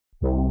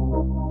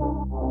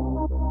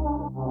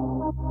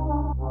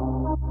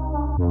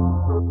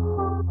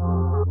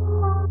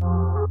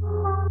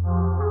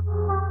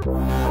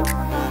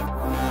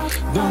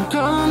Don't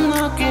come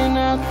knocking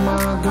at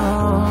my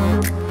door,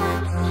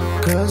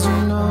 'cause you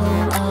know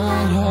I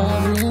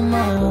have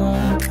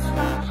enough.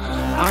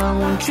 I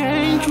won't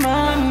change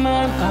my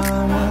mind, I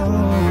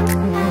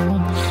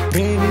won't.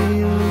 Baby,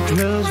 you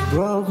just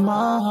broke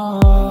my heart.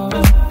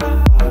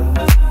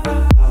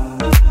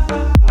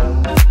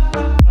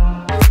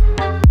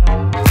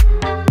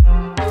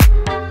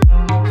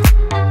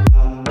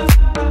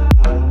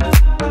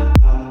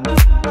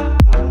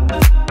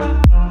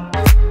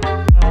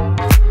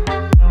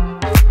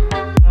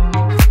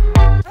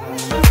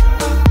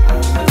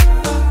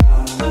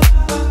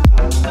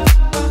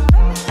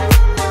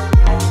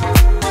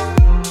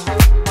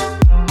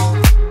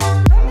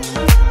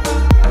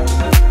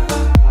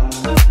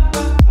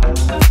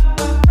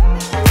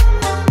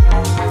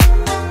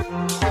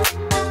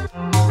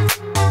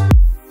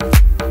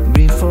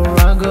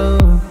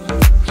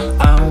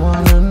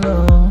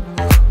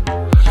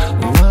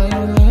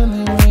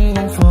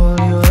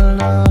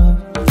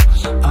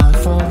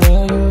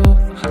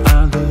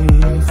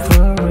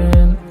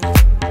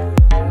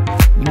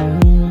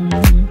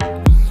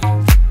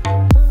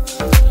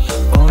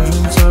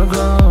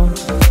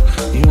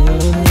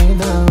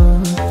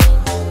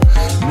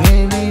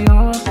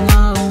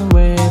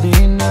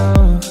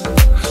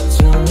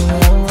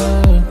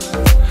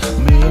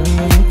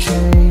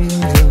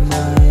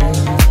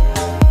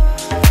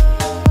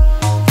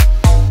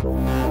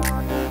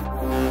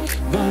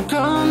 Don't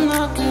come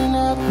knocking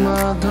at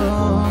my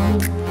door,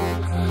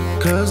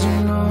 'cause you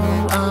know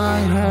I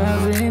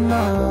have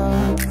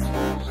enough.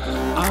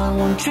 I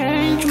won't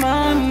change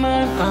my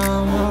mind, I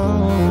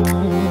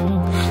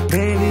won't.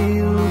 Baby,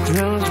 you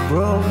just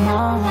broke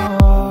my heart.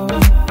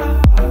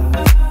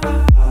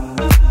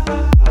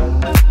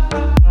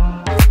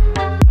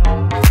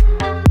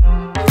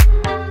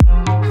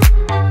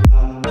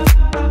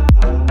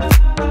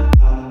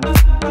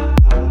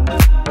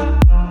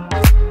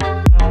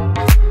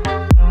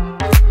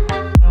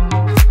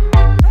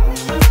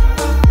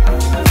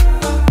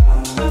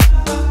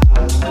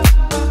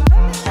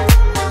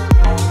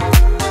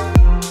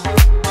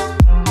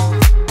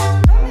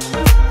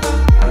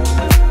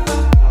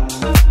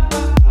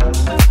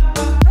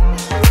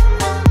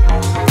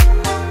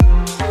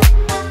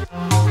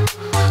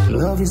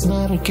 Love is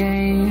not a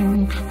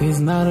game, it's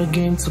not a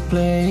game to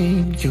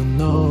play, you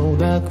know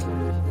that.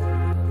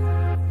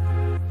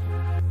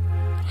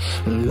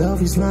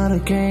 Love is not a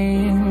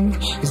game,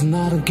 it's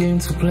not a game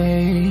to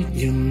play,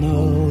 you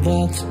know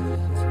that.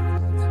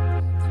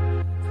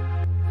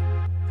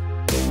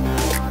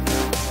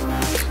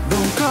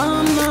 Don't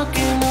come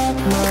knocking at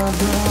my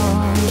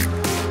door,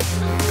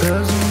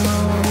 'cause you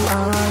know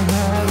I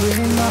have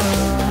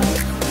enough.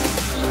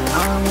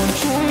 I won't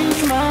change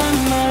my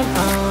mind,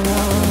 I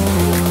won't.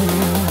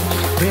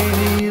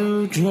 Baby, you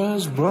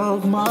just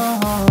broke my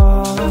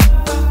heart.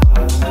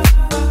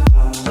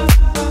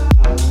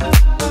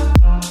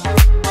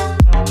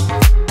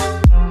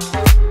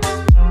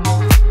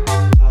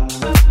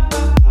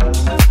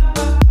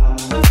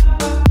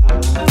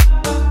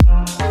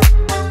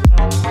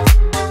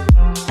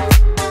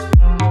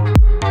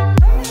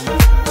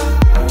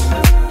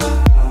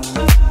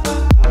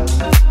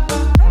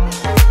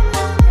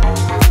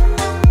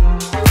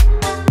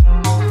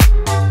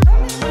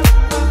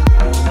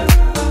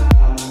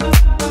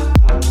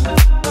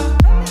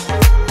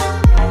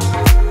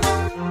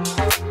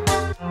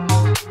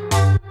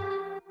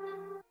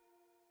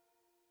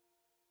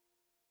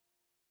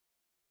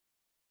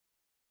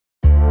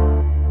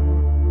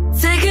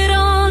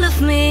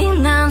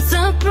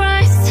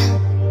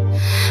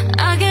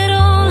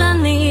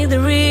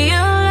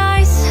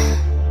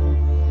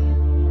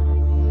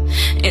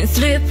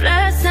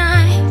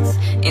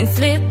 In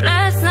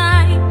sleepless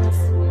nights,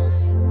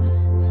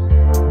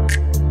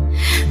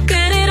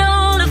 get it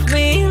all of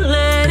me,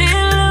 let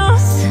it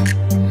loose.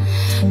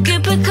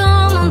 Keep it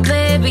calm on,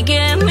 baby,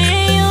 get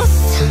me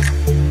used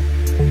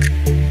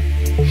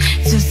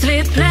to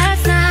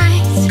sleepless nights.